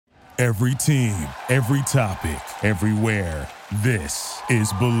Every team, every topic, everywhere. This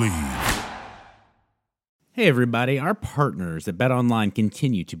is Believe. Hey everybody, our partners at BetOnline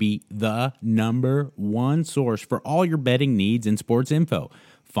continue to be the number one source for all your betting needs and sports info.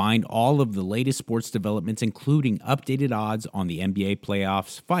 Find all of the latest sports developments, including updated odds on the NBA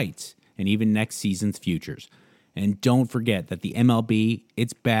playoffs, fights, and even next season's futures. And don't forget that the MLB,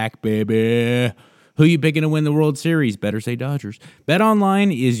 it's back, baby. Who you picking to win the World Series? Better say Dodgers.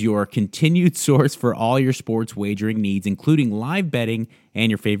 BetOnline is your continued source for all your sports wagering needs, including live betting and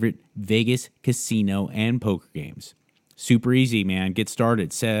your favorite Vegas, casino, and poker games. Super easy, man. Get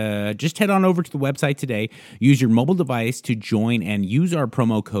started. Just head on over to the website today. Use your mobile device to join and use our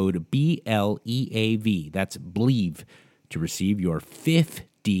promo code BLEAV. That's Believe to receive your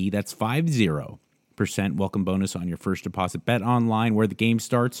 50, that's 50% welcome bonus on your first deposit. BetOnline, where the game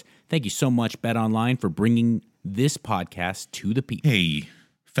starts. Thank you so much, BetOnline, for bringing this podcast to the people. Hey,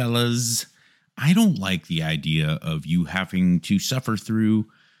 fellas, I don't like the idea of you having to suffer through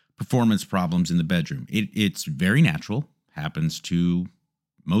performance problems in the bedroom. It's very natural, happens to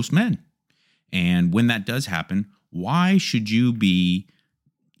most men. And when that does happen, why should you be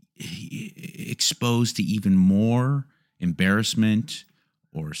exposed to even more embarrassment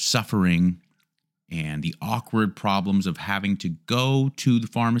or suffering and the awkward problems of having to go to the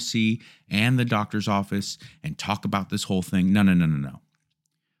pharmacy and the doctor's office and talk about this whole thing? No.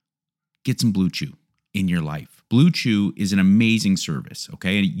 Get some Blue Chew in your life. Blue Chew is an amazing service,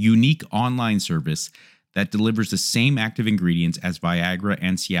 okay? A unique online service that delivers the same active ingredients as Viagra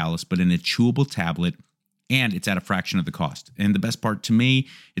and Cialis, but in a chewable tablet, and it's at a fraction of the cost. And the best part to me,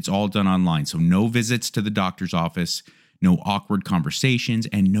 it's all done online. So no visits to the doctor's office, no awkward conversations,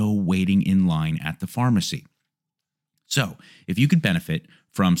 and no waiting in line at the pharmacy. So, if you could benefit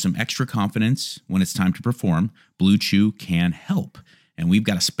from some extra confidence when it's time to perform, Blue Chew can help. And we've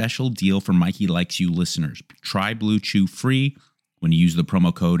got a special deal for Mikey Likes You listeners. Try Blue Chew free when you use the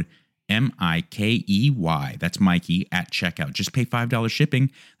promo code MIKEY. That's Mikey at checkout. Just pay $5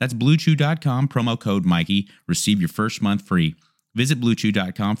 shipping. That's BlueChew.com, promo code Mikey. Receive your first month free. Visit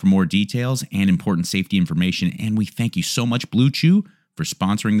BlueChew.com for more details and important safety information. And we thank you so much, Blue Chew, for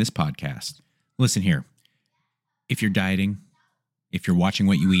sponsoring this podcast. Listen here. If you're dieting, if you're watching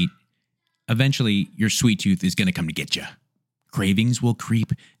what you eat, eventually your sweet tooth is going to come to get you. Cravings will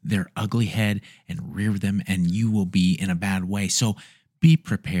creep their ugly head and rear them, and you will be in a bad way. So be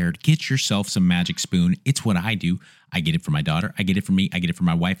prepared. Get yourself some Magic Spoon. It's what I do. I get it for my daughter. I get it for me. I get it for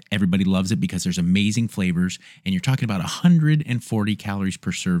my wife. Everybody loves it because there's amazing flavors. And you're talking about 140 calories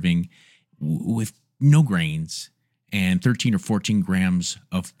per serving with no grains and 13 or 14 grams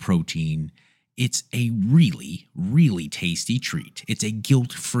of protein. It's a really, really tasty treat. It's a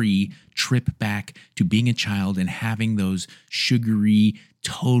guilt-free trip back to being a child and having those sugary,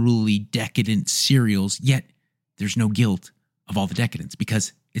 totally decadent cereals, yet there's no guilt of all the decadence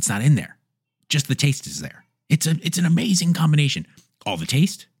because it's not in there. Just the taste is there. It's an amazing combination. All the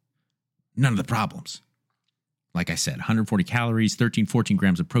taste, none of the problems. Like I said, 140 calories, 13, 14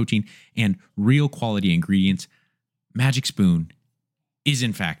 grams of protein, and real quality ingredients. Magic Spoon is,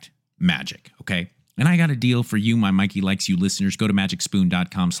 in fact, magic, okay? And I got a deal for you, my Mikey Likes You listeners. Go to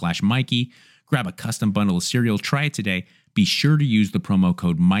magicspoon.com/Mikey. Grab a custom bundle of cereal. Try it today. Be sure to use the promo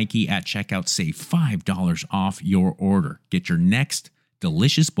code Mikey at checkout. Save $5 off your order. Get your next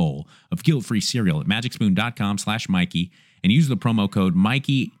delicious bowl of guilt-free cereal at magicspoon.com/Mikey and use the promo code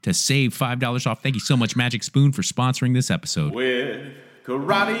Mikey to save $5 off. Thank you so much, Magic Spoon, for sponsoring this episode. With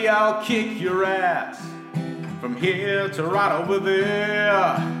karate, I'll kick your ass from here to right over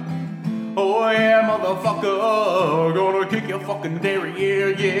there. Oh yeah, motherfucker, gonna kick your fucking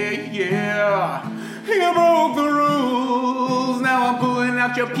derriere, yeah. You broke the rules, now I'm pulling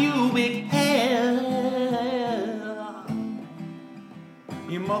out your pubic hair.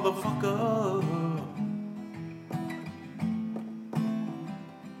 You motherfucker.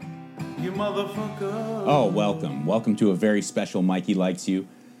 You motherfucker. Oh, welcome. Welcome to a very special Mikey Likes You.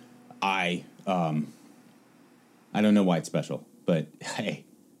 I don't know why it's special, but hey.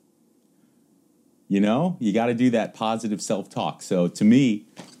 You know, you got to do that positive self-talk. So to me,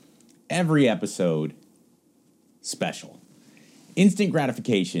 every episode, special. Instant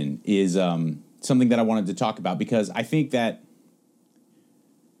gratification is something that I wanted to talk about because I think that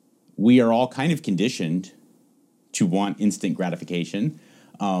we are all kind of conditioned to want instant gratification.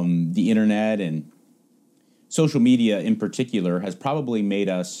 The internet and social media in particular has probably made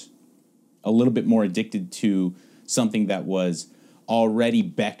us a little bit more addicted to something that was already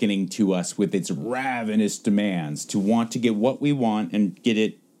beckoning to us with its ravenous demands to want to get what we want and get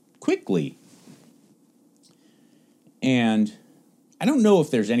it quickly. And I don't know if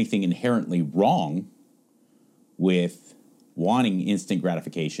there's anything inherently wrong with wanting instant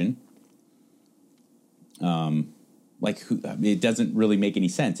gratification. It doesn't really make any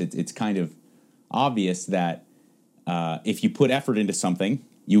sense. It's kind of obvious that if you put effort into something,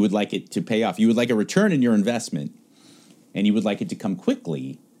 you would like it to pay off. You would like a return in your investment, and you would like it to come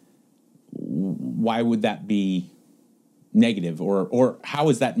quickly. Why would that be negative, or how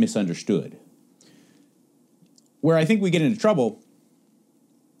is that misunderstood? Where I think we get into trouble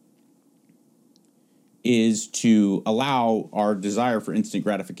is to allow our desire for instant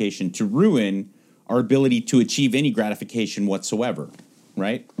gratification to ruin our ability to achieve any gratification whatsoever,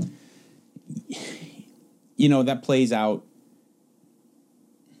 right? That plays out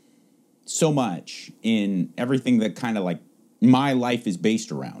so much in everything that kind of like my life is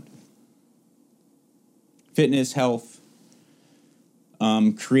based around. Fitness, health,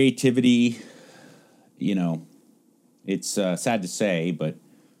 creativity, it's sad to say, but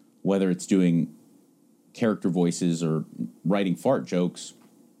whether it's doing character voices or writing fart jokes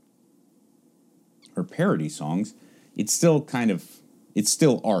or parody songs, it's still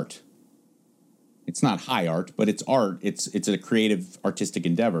art. It's not high art, but it's art. It's a creative, artistic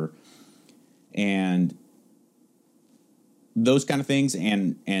endeavor. And those kind of things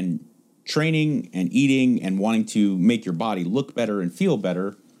and training and eating and wanting to make your body look better and feel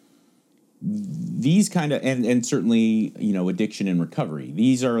better, these kind of, and certainly, addiction and recovery.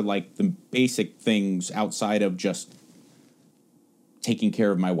 These are like the basic things outside of just taking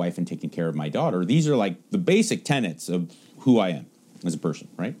care of my wife and taking care of my daughter. These are like the basic tenets of who I am as a person,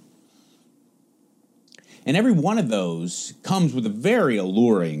 right? And every one of those comes with a very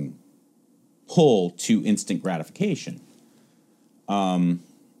alluring pull to instant gratification.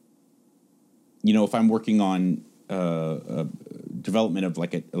 If I'm working on development of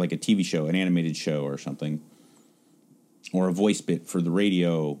like a TV show, an animated show or something, or a voice bit for the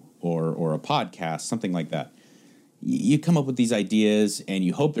radio or a podcast, something like that, you come up with these ideas and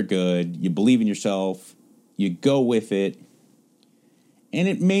you hope they're good. You believe in yourself. You go with it. And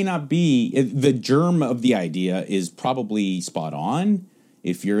it may not be, the germ of the idea is probably spot on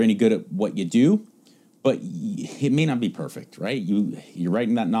if you're any good at what you do, but it may not be perfect, right? You're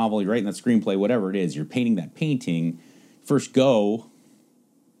writing that novel, you're writing that screenplay, whatever it is, you're painting that painting. First go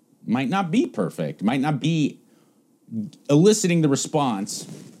might not be perfect, might not be eliciting the response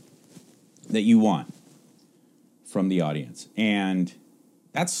that you want from the audience. And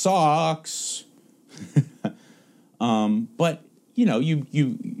that sucks. But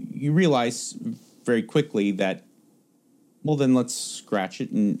you realize very quickly that, well, then let's scratch it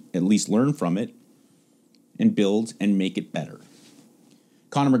and at least learn from it and build and make it better.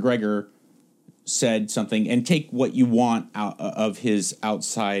 Conor McGregor said something, and take what you want out of his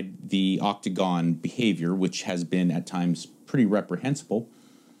outside the octagon behavior, which has been at times pretty reprehensible.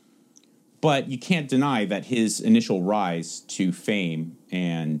 But you can't deny that his initial rise to fame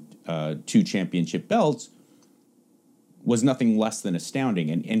and 2 championship belts was nothing less than astounding.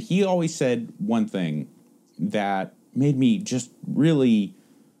 And he always said one thing that made me just really,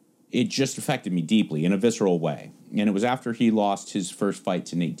 it just affected me deeply in a visceral way. And it was after he lost his first fight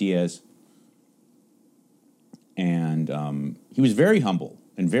to Nate Diaz. And he was very humble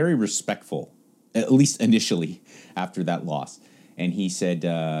and very respectful, at least initially after that loss. And he said,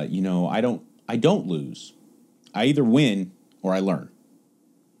 I don't lose. I either win or I learn.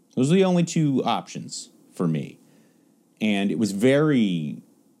 Those are the only 2 options for me. And it was very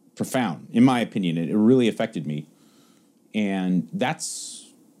profound, in my opinion. It really affected me. And that's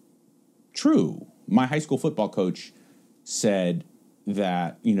true. My high school football coach said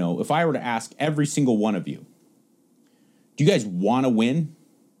that, if I were to ask every single one of you, do you guys want to win?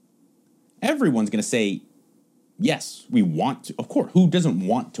 Everyone's going to say, yes, we want to. Of course, who doesn't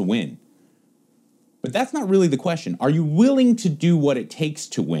want to win? But that's not really the question. Are you willing to do what it takes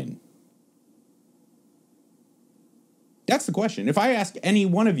to win? That's the question. If I ask any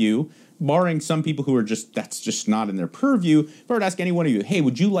one of you, barring some people who are that's just not in their purview, if I were to ask any one of you, hey,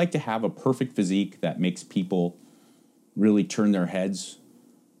 would you like to have a perfect physique that makes people really turn their heads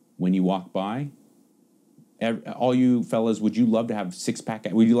when you walk by? All you fellas, would you love to have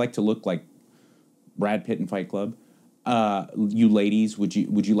 6-pack? Would you like to look like Brad Pitt in Fight Club? You ladies, would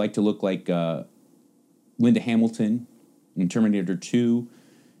you like to look like Linda Hamilton in Terminator 2?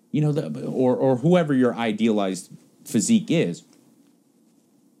 Or whoever your idealized physique is.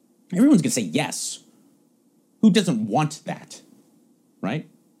 Everyone's going to say yes. Who doesn't want that, right?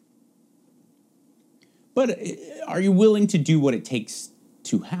 But are you willing to do what it takes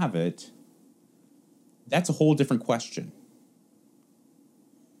to have it? That's a whole different question.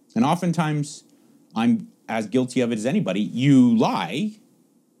 And oftentimes, I'm as guilty of it as anybody. You lie.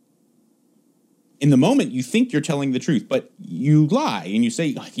 In the moment, you think you're telling the truth, but you lie and you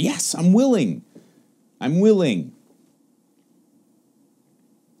say, yes, I'm willing. I'm willing.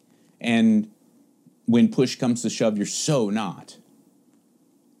 And when push comes to shove, you're so not.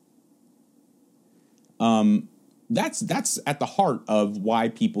 That's at the heart of why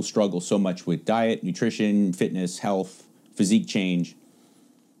people struggle so much with diet, nutrition, fitness, health, physique change.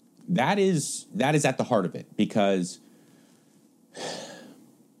 That is at the heart of it, because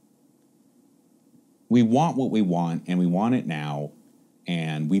we want what we want, and we want it now,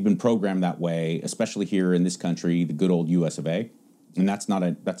 and we've been programmed that way, especially here in this country, the good old US of A. And that's not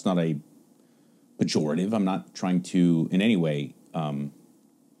a pejorative. I'm not trying to in any way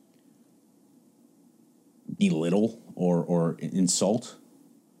belittle or insult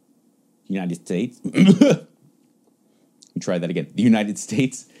the United States. Let me try that again. The United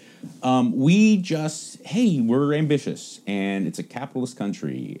States. We're ambitious, and it's a capitalist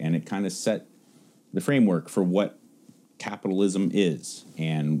country, and it kind of set the framework for what capitalism is.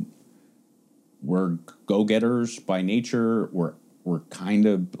 And we're go-getters by nature. We're kind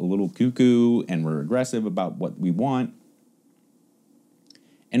of a little cuckoo, and we're aggressive about what we want.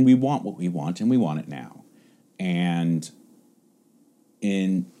 And we want what we want, and we want it now. And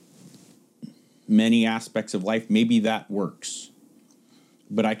in many aspects of life, maybe that works.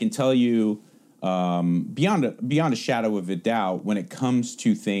 But I can tell you, beyond a shadow of a doubt, when it comes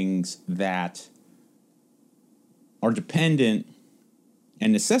to things that are dependent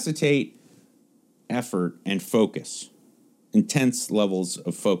and necessitate effort and focus, intense levels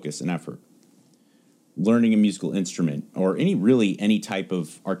of focus and effort, learning a musical instrument, or any type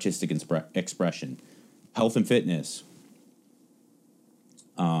of artistic expression, health and fitness,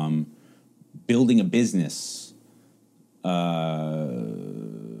 building a business,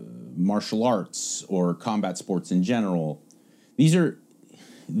 martial arts, or combat sports in general. These are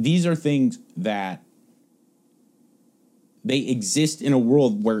things that they exist in a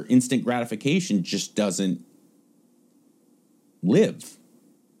world where instant gratification just doesn't live.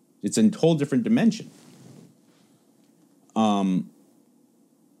 It's a whole different dimension.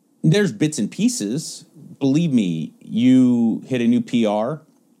 There's bits and pieces. Believe me, you hit a new PR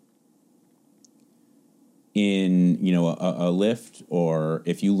in a lift, or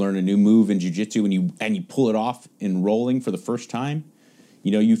if you learn a new move in jiu-jitsu and you pull it off in rolling for the first time.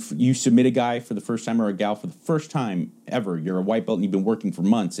 You submit a guy for the first time, or a gal for the first time ever. You're a white belt and you've been working for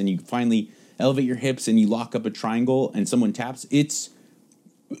months, and you finally elevate your hips and you lock up a triangle and someone taps. It's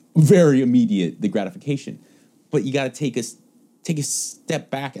very immediate, the gratification. But you got to take a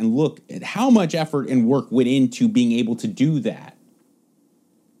step back and look at how much effort and work went into being able to do that.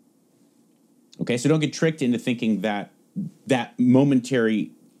 Okay, so don't get tricked into thinking that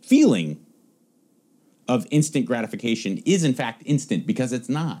momentary feeling of instant gratification is in fact instant, because it's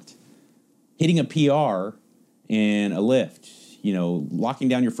not. Hitting a PR in a lift, locking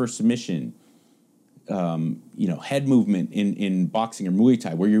down your first submission, head movement in boxing or Muay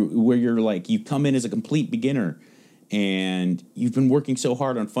Thai, where you're like, you come in as a complete beginner and you've been working so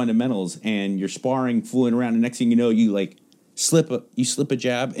hard on fundamentals and you're sparring, fooling around, and next thing you know, you slip a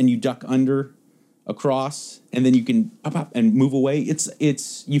jab and you duck under across, and then you can pop and move away. It's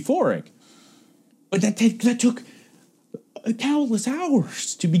euphoric. But that took countless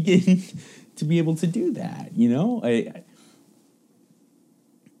hours to begin to be able to do that.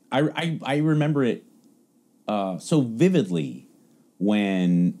 I remember it so vividly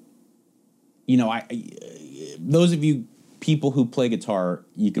when those of you people who play guitar,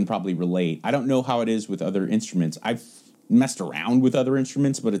 you can probably relate. I don't know how it is with other instruments. I've messed around with other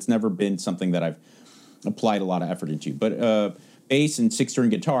instruments, but it's never been something that I've applied a lot of effort into. But bass and six-string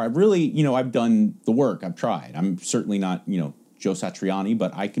guitar, I've really, I've done the work. I've tried. I'm certainly not, Joe Satriani,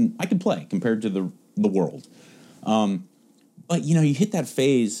 but I can play compared to the world. But you hit that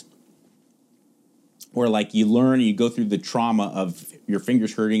phase where you learn and you go through the trauma of your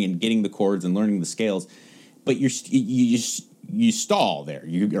fingers hurting and getting the chords and learning the scales, but you stall there.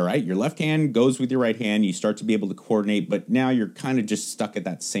 All right, your left hand goes with your right hand. You start to be able to coordinate, but now you're kind of just stuck at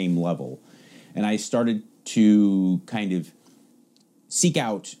that same level. And I started to kind of seek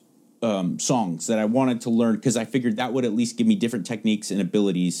out songs that I wanted to learn, because I figured that would at least give me different techniques and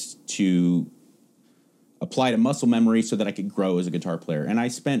abilities to apply to muscle memory so that I could grow as a guitar player. And I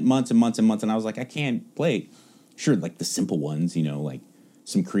spent months and months and months, and I was like, I can't play. Sure, the simple ones, like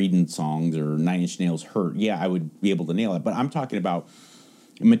some Creedence songs or Nine Inch Nails Hurt. Yeah, I would be able to nail it. But I'm talking about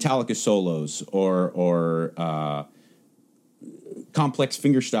Metallica solos or complex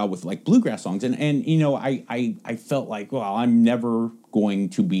fingerstyle with bluegrass songs. And I felt like, well, I'm never going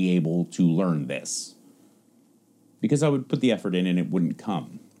to be able to learn this. because I would put the effort in and it wouldn't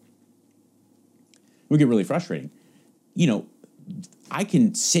come. It would get really frustrating. You know, I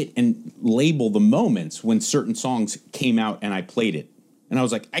can sit and label the moments when certain songs came out and I played it. And I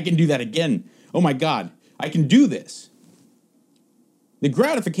was like, I can do that again. Oh my God, I can do this. The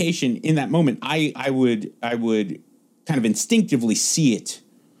gratification in that moment, I would kind of instinctively see it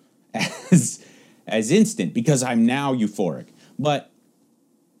as instant because I'm now euphoric. But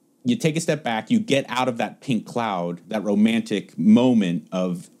you take a step back, you get out of that pink cloud, that romantic moment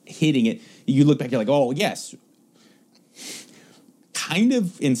of hitting it. You look back, you're like, oh, yes. Kind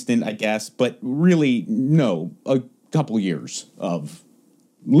of instant, I guess, but really, no, a couple years of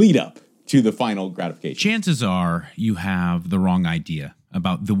lead up to the final gratification. Chances are you have the wrong idea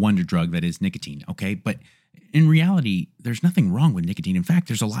about the wonder drug that is nicotine, okay? But in reality, there's nothing wrong with nicotine. In fact,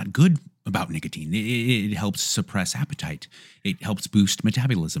 there's a lot good about nicotine. It helps suppress appetite. It helps boost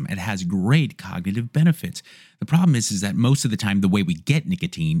metabolism. It has great cognitive benefits. The problem is that most of the time, the way we get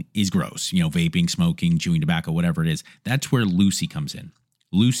nicotine is gross. You know, vaping, smoking, chewing tobacco, whatever it is. That's where Lucy comes in.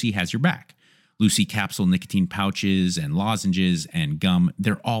 Lucy has your back. Lucy capsule nicotine pouches and lozenges and gum,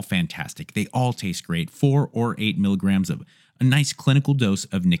 they're all fantastic. They all taste great. 4 or 8 milligrams of a nice clinical dose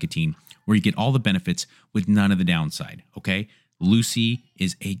of nicotine where you get all the benefits with none of the downside, okay? Lucy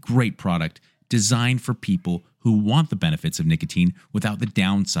is a great product designed for people who want the benefits of nicotine without the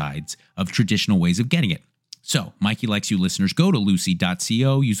downsides of traditional ways of getting it. So, Mikey Likes You listeners, go to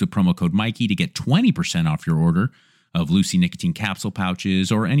lucy.co, use the promo code Mikey to get 20% off your order of Lucy nicotine capsule pouches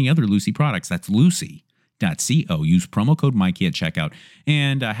or any other Lucy products. That's lucy.co. Use promo code Mikey at checkout.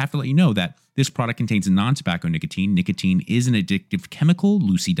 And I have to let you know that this product contains non-tobacco nicotine. Nicotine is an addictive chemical.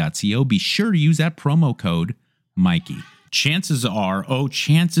 Lucy.co. Be sure to use that promo code Mikey. Chances are,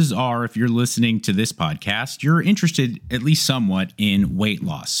 if you're listening to this podcast, you're interested at least somewhat in weight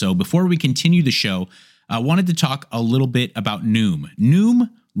loss. So before we continue the show, I wanted to talk a little bit about Noom. Noom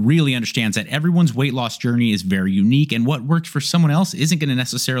really understands that everyone's weight loss journey is very unique, and what works for someone else isn't going to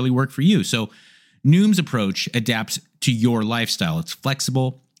necessarily work for you. So Noom's approach adapts to your lifestyle. It's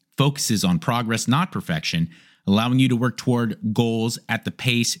flexible, focuses on progress, not perfection, allowing you to work toward goals at the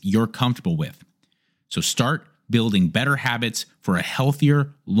pace you're comfortable with. So start building better habits for a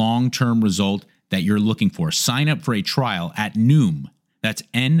healthier, long-term result that you're looking for. Sign up for a trial at Noom. That's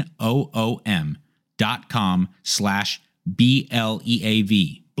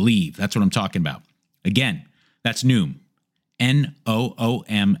NOOM.com/BLEAV. Believe. That's what I'm talking about. Again, that's Noom.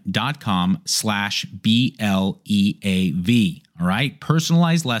 NOOM.com/BLEAV. All right?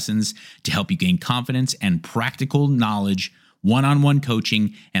 Personalized lessons to help you gain confidence and practical knowledge, one-on-one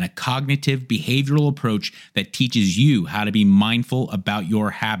coaching, and a cognitive behavioral approach that teaches you how to be mindful about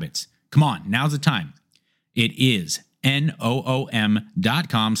your habits. Come on, now's the time. It is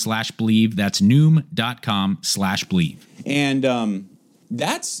NOOM.com/believe. That's Noom.com/believe. And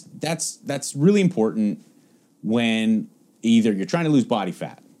that's really important when either you're trying to lose body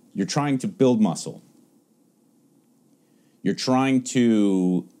fat, you're trying to build muscle, you're trying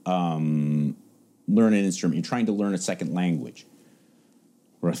to learn an instrument, you're trying to learn a second language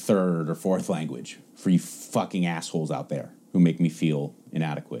or a third or fourth language for you fucking assholes out there who make me feel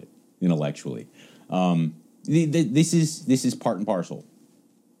inadequate intellectually. This is part and parcel.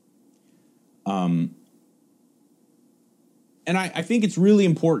 And I think it's really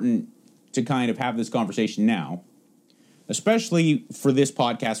important to kind of have this conversation now, especially for this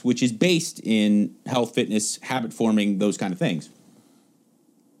podcast, which is based in health, fitness, habit forming, those kind of things.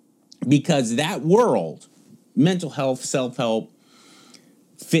 Because that world, mental health, self-help,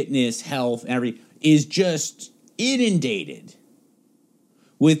 fitness, health, and everything, is just inundated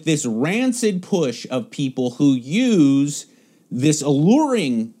with this rancid push of people who use this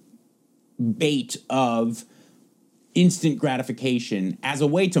alluring bait of instant gratification as a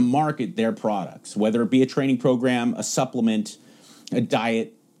way to market their products, whether it be a training program, a supplement, a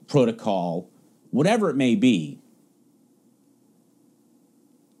diet protocol, whatever it may be.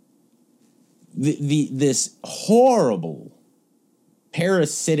 This horrible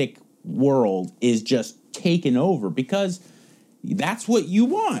parasitic world is just taken over because that's what you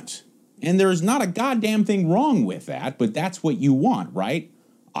want. And there's not a goddamn thing wrong with that, but that's what you want, right?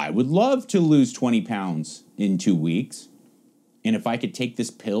 I would love to lose 20 pounds in 2 weeks. And if I could take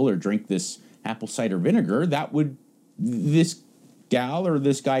this pill or drink this apple cider vinegar, this gal or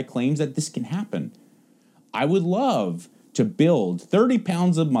this guy claims that this can happen. I would love to build 30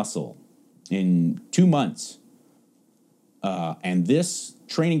 pounds of muscle in 2 months. And this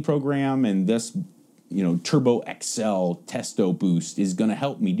training program and this, Turbo XL Testo Boost is going to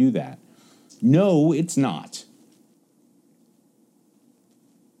help me do that. No, it's not.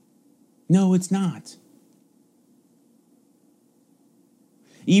 No, it's not.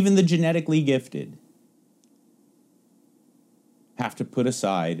 even the genetically gifted, have to put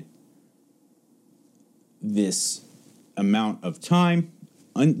aside this amount of time,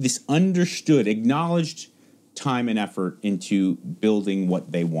 this understood, acknowledged time and effort into building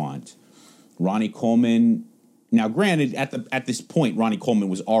what they want. Ronnie Coleman, now granted, at this point, Ronnie Coleman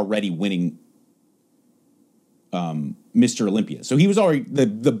was already winning Mr. Olympia. So he was already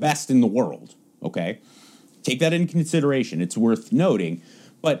the best in the world, okay? Take that into consideration. It's worth noting.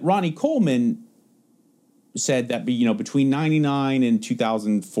 But Ronnie Coleman said that, between 99 and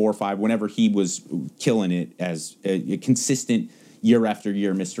 2004 or 5, whenever he was killing it as a consistent year after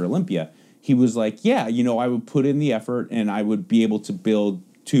year Mr. Olympia, he was like, yeah, I would put in the effort and I would be able to build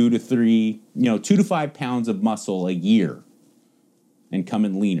 2 to 5 pounds of muscle a year and come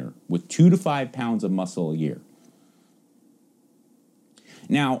in leaner with 2 to 5 pounds of muscle a year.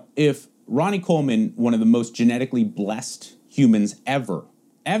 Now, if Ronnie Coleman, one of the most genetically blessed humans ever,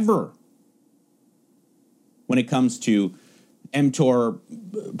 when it comes to mTOR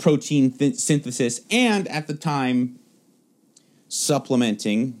protein synthesis, and at the time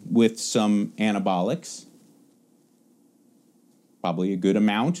supplementing with some anabolics, probably a good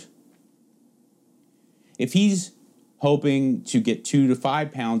amount. If he's hoping to get 2 to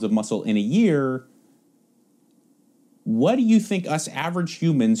 5 pounds of muscle in a year, what do you think us average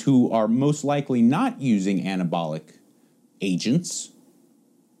humans who are most likely not using anabolic agents,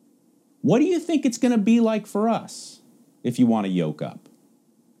 what do you think it's going to be like for us if you want to yoke up?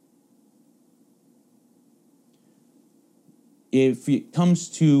 If it comes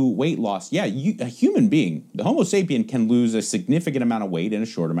to weight loss, a human being, the Homo sapien, can lose a significant amount of weight in a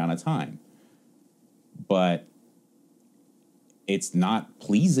short amount of time. But it's not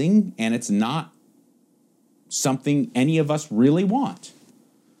pleasing, and it's not something any of us really want.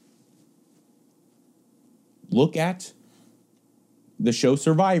 Look at the show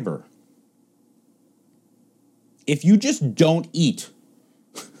Survivor. If you just don't eat,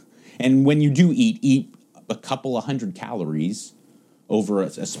 and when you do eat a couple of 100 calories over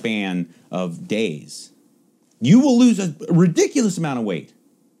a span of days, you will lose a ridiculous amount of weight.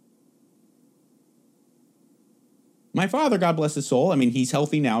 My father, God bless his soul, he's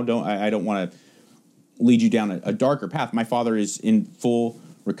healthy now. I don't want to lead you down a darker path. My father is in full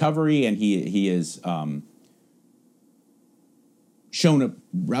recovery, and he is shown a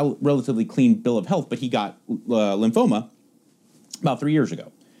relatively clean bill of health, but he got lymphoma about 3 years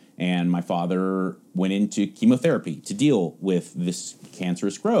ago. And my father went into chemotherapy to deal with this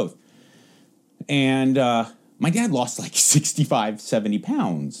cancerous growth. And my dad lost like 65, 70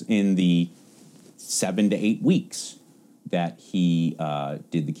 pounds in the 7 to 8 weeks that he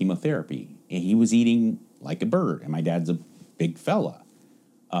did the chemotherapy. And he was eating like a bird. And my dad's a big fella.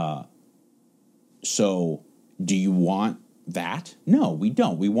 So do you want that? No, we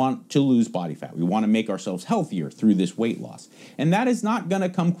don't. We want to lose body fat. We want to make ourselves healthier through this weight loss. And that is not going to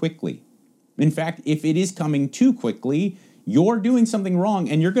come quickly. In fact, if it is coming too quickly, you're doing something wrong,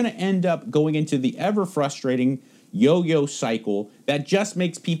 and you're going to end up going into the ever frustrating yo-yo cycle that just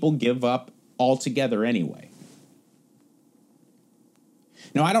makes people give up altogether anyway.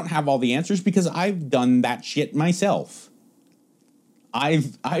 Now, I don't have all the answers because I've done that shit myself.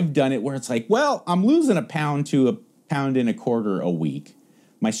 I've done it where it's like, well, I'm losing a pound to a pound and a quarter a week.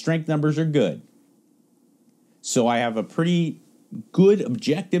 My strength numbers are good. So I have a pretty good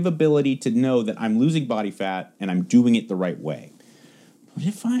objective ability to know that I'm losing body fat and I'm doing it the right way. But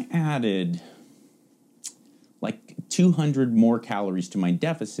if I added like 200 more calories to my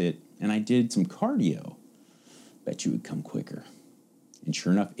deficit and I did some cardio, bet you would come quicker. And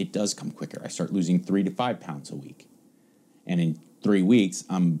sure enough, it does come quicker. I start losing 3 to 5 pounds a week. And in 3 weeks,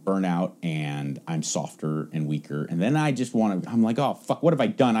 I'm burnt out and I'm softer and weaker. And then I just I'm like, oh, fuck, what have I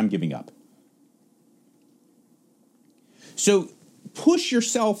done? I'm giving up. So push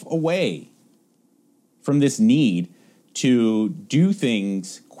yourself away from this need to do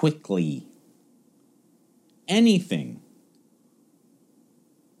things quickly. Anything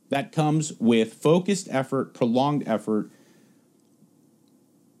that comes with focused effort, prolonged effort.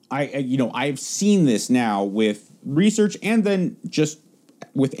 I've seen this now with research and then just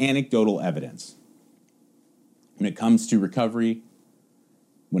with anecdotal evidence. When it comes to recovery,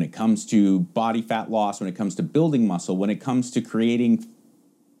 when it comes to body fat loss, when it comes to building muscle, when it comes to creating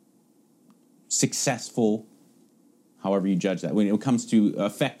successful, however you judge that, when it comes to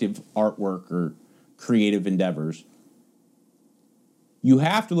effective artwork or creative endeavors, you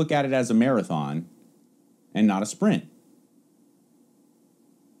have to look at it as a marathon and not a sprint.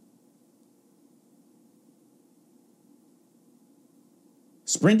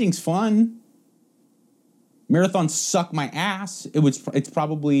 Sprinting's fun. Marathons suck my ass. It's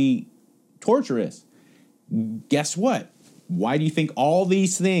probably torturous. Guess what? Why do you think all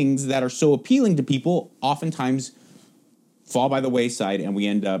these things that are so appealing to people oftentimes fall by the wayside and we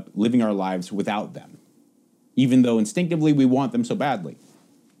end up living our lives without them, even though instinctively we want them so badly?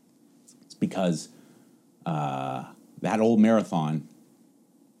 It's because that old marathon,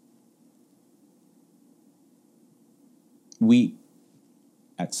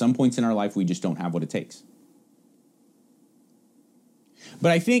 at some points in our life, we just don't have what it takes.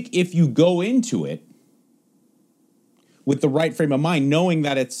 But I think if you go into it with the right frame of mind, knowing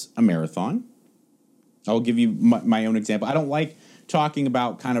that it's a marathon, I'll give you my own example. I don't like talking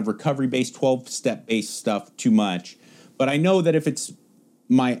about kind of recovery-based, 12-step-based stuff too much, but I know that if it's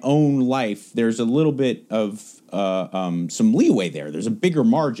my own life, there's a little bit of some leeway there. There's a bigger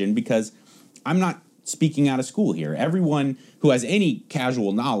margin because I'm not speaking out of school here. Everyone who has any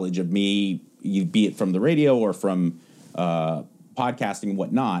casual knowledge of me, be it from the radio or from podcasting and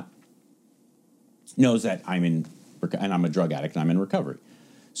whatnot, knows that I'm a drug addict and I'm in recovery.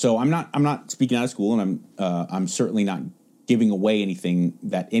 So I'm not speaking out of school, and I'm certainly not giving away anything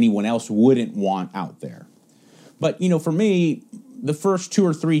that anyone else wouldn't want out there. But for me, the first 2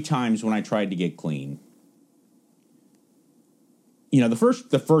 or 3 times when I tried to get clean, the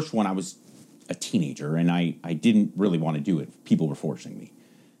first one I was a teenager and I didn't really want to do it. People were forcing me,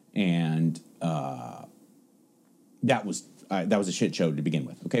 and that was a shit show to begin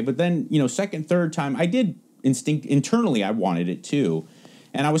with. Okay, but then second, third time I did internally I wanted it too.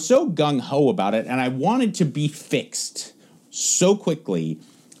 And I was so gung-ho about it, and I wanted to be fixed so quickly.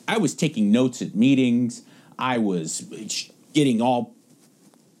 I was taking notes at meetings. I was getting all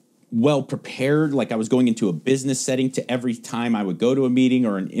well prepared, like I was going into a business setting to every time I would go to a meeting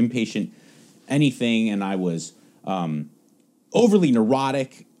or an inpatient anything, and I was overly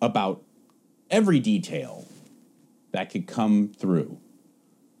neurotic about every detail that could come through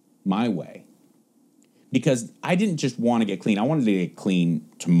my way. Because I didn't just want to get clean. I wanted to get clean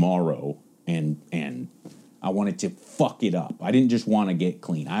tomorrow, and I wanted to fuck it up. I didn't just want to get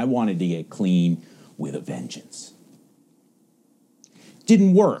clean. I wanted to get clean with a vengeance.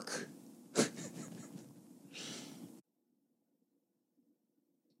 Didn't work.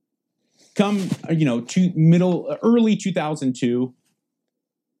 Come, early 2002,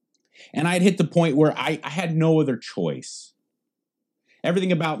 and I had hit the point where I had no other choice.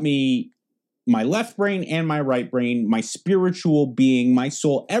 Everything about me, my left brain and my right brain, my spiritual being, my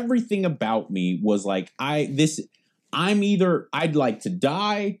soul, everything about me was like, I'm either I'd like to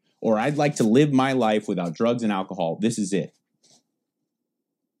die or I'd like to live my life without drugs and alcohol. This is it.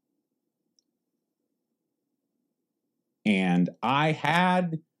 And I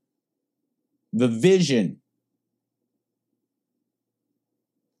had the vision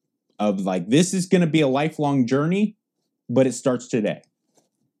of like, this is going to be a lifelong journey, but it starts today.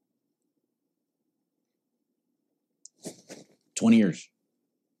 20 years.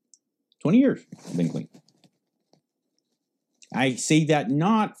 20 years I've been clean. I say that I'm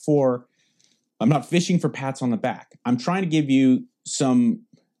not fishing for pats on the back. I'm trying to give you some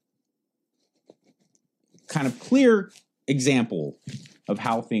kind of clear example of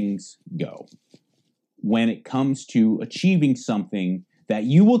how things go when it comes to achieving something that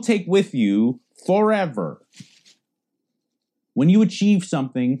you will take with you forever. When you achieve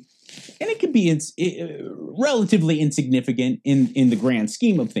something, and it could be relatively insignificant in the grand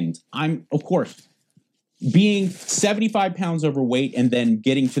scheme of things. I'm, of course, being 75 pounds overweight and then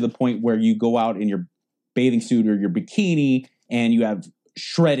getting to the point where you go out in your bathing suit or your bikini and you have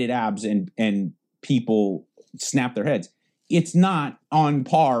shredded abs and people snap their heads. It's not on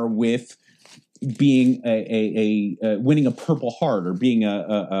par with being winning a Purple Heart or being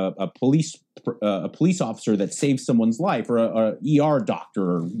a police officer that saves someone's life, or a ER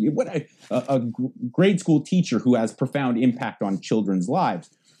doctor, or a grade school teacher who has profound impact on children's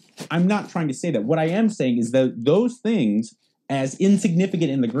lives. I'm not trying to say that. What I am saying is that those things, as insignificant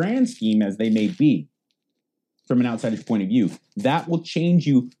in the grand scheme as they may be from an outsider's point of view, that will change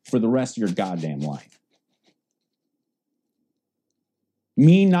you for the rest of your goddamn life.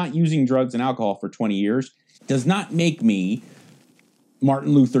 Me not using drugs and alcohol for 20 years does not make me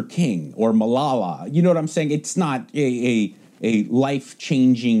Martin Luther King or Malala. You know what I'm saying? It's not a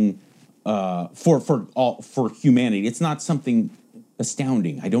life-changing for humanity. It's not something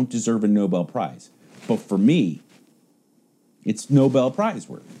astounding. I don't deserve a Nobel Prize. But for me, it's Nobel Prize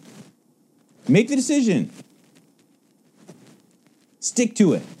worthy. Make the decision. Stick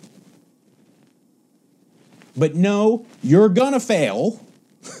to it. But no, you're gonna fail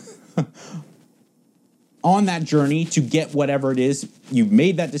on that journey to get whatever it is. You've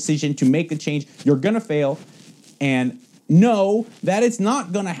made that decision to make the change. You're gonna fail. and know that it's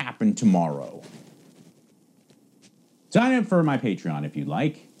not going to happen tomorrow. Sign up for my Patreon if you'd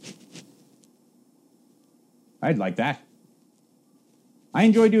like. I'd like that. I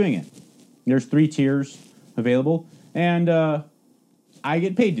enjoy doing it. There's 3 tiers available, and I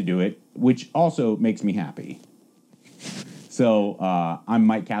get paid to do it, which also makes me happy. So I'm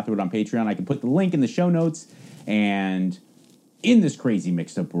Mike Catherwood on Patreon. I can put the link in the show notes, and in this crazy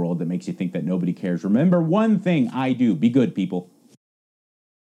mixed-up world that makes you think that nobody cares, remember one thing I do. Be good, people.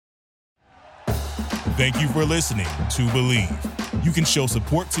 Thank you for listening to Believe. You can show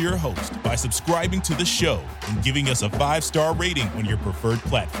support to your host by subscribing to the show and giving us a 5-star rating on your preferred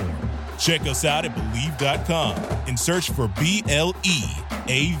platform. Check us out at Believe.com and search for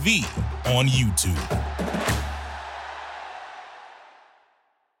BLEAV on YouTube.